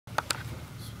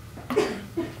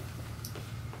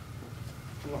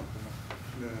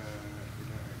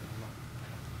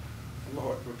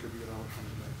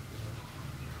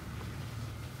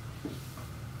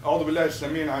أعوذ بالله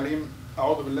السميع العليم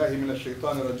أعوذ بالله من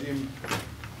الشيطان الرجيم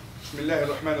بسم الله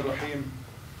الرحمن الرحيم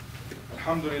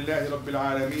الحمد لله رب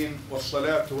العالمين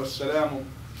والصلاة والسلام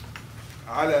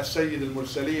على سيد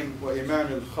المرسلين وإمام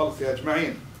الخلق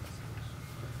أجمعين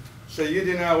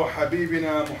سيدنا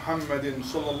وحبيبنا محمد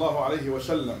صلى الله عليه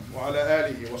وسلم وعلى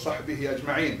آله وصحبه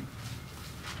أجمعين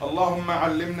اللهم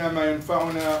علمنا ما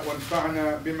ينفعنا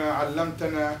وانفعنا بما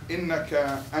علمتنا إنك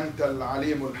أنت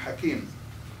العليم الحكيم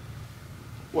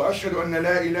وأشهد أن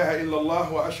لا إله إلا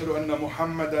الله وأشهد أن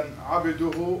محمدا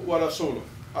عبده ورسوله.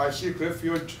 I seek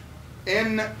refuge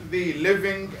in the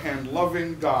living and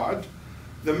loving God,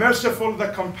 the merciful, the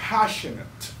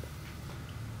compassionate,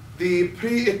 the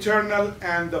pre-eternal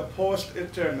and the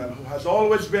post-eternal, who has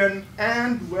always been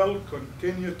and will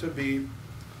continue to be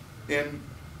in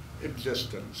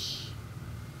existence.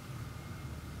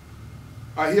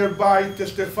 I hereby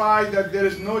testify that there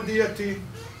is no deity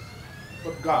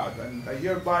but God, and I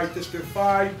hereby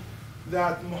testify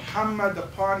that Muhammad,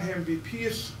 upon him be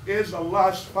peace, is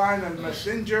Allah's final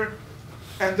messenger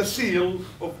and the seal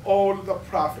of all the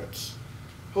prophets,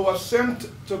 who was sent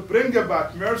to bring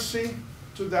about mercy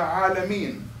to the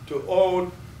alameen, to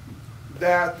all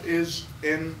that is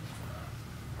in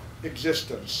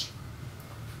existence.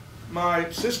 My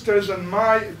sisters and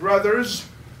my brothers,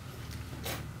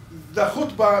 the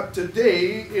khutbah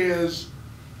today is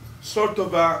sort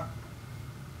of a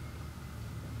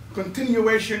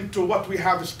continuation to what we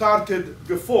have started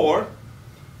before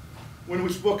when we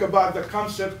spoke about the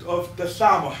concept of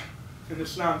tasamuh in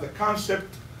Islam, the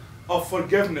concept of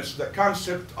forgiveness, the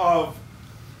concept of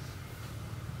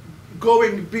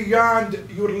going beyond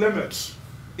your limits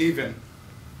even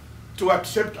to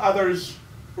accept others'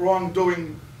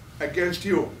 wrongdoing against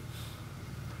you.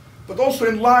 But also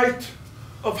in light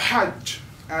of Hajj,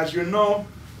 as you know,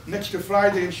 next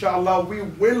Friday inshallah we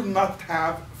will not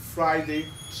have Friday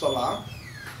Salah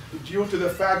due to the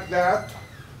fact that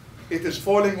it is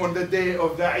falling on the day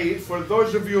of the Eid. For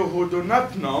those of you who do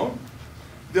not know,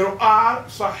 there are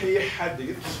Sahih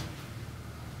Hadiths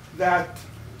that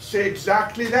say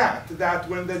exactly that, that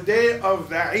when the day of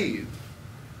the Eid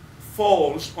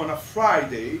falls on a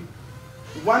Friday,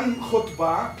 one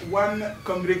khutbah, one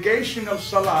congregational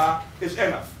salah is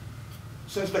enough.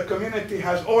 Since the community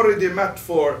has already met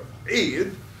for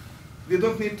Eid, they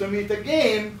don't need to meet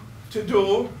again to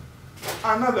do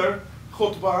another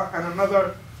khutbah and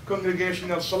another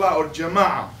congregational salah or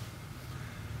jama'ah.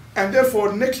 And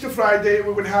therefore, next Friday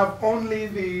we will have only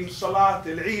the Salat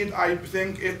al-Eid. I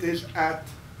think it is at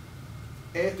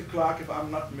 8 o'clock, if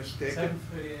I'm not mistaken.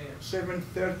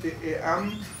 7:30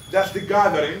 a.m. That's the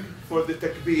gathering for the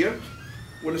takbir.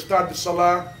 We'll start the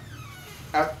Salah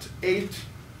at 8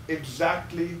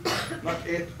 exactly, not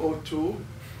 8:02,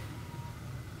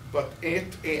 but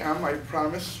 8 a.m. I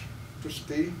promise to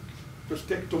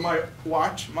stick to my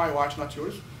watch, not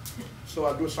yours. So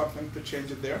I'll do something to change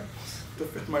it there, to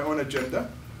fit my own agenda.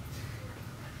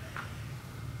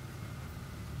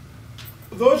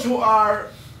 Those who are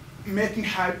making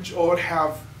Hajj or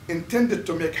have intended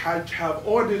to make Hajj have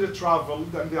already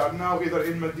traveled, and they are now either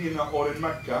in Medina or in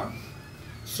Mecca.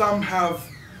 Some have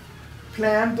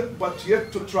planned but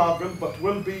yet to travel, but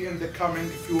will be in the coming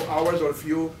few hours or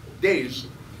few days,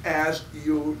 as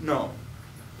you know.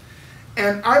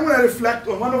 And I want to reflect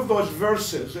on one of those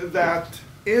verses that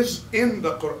is in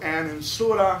the Quran in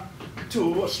Surah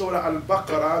 2, Surah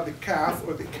Al-Baqarah, the calf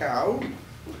or the cow,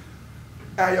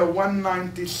 ayah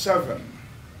 197.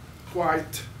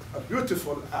 Quite a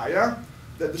beautiful ayah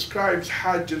that describes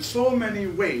Hajj in so many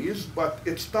ways, but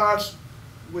it starts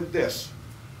with this.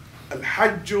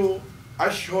 Al-Hajju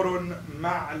ashhurun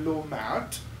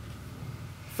ma'lumat,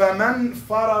 faman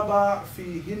farada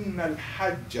fihinna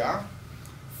al-hajja,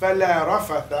 fala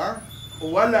rafatha,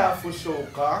 wala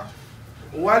fusuqa,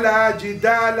 wala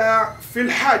jidala fil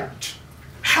hajj.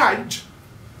 Hajj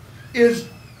is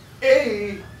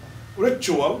a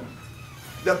ritual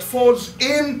that falls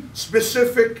in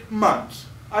specific months.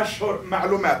 Ashhur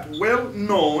ma'lumat,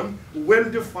 well-known,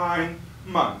 well-defined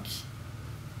months.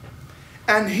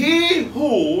 And he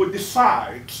who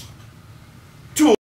decides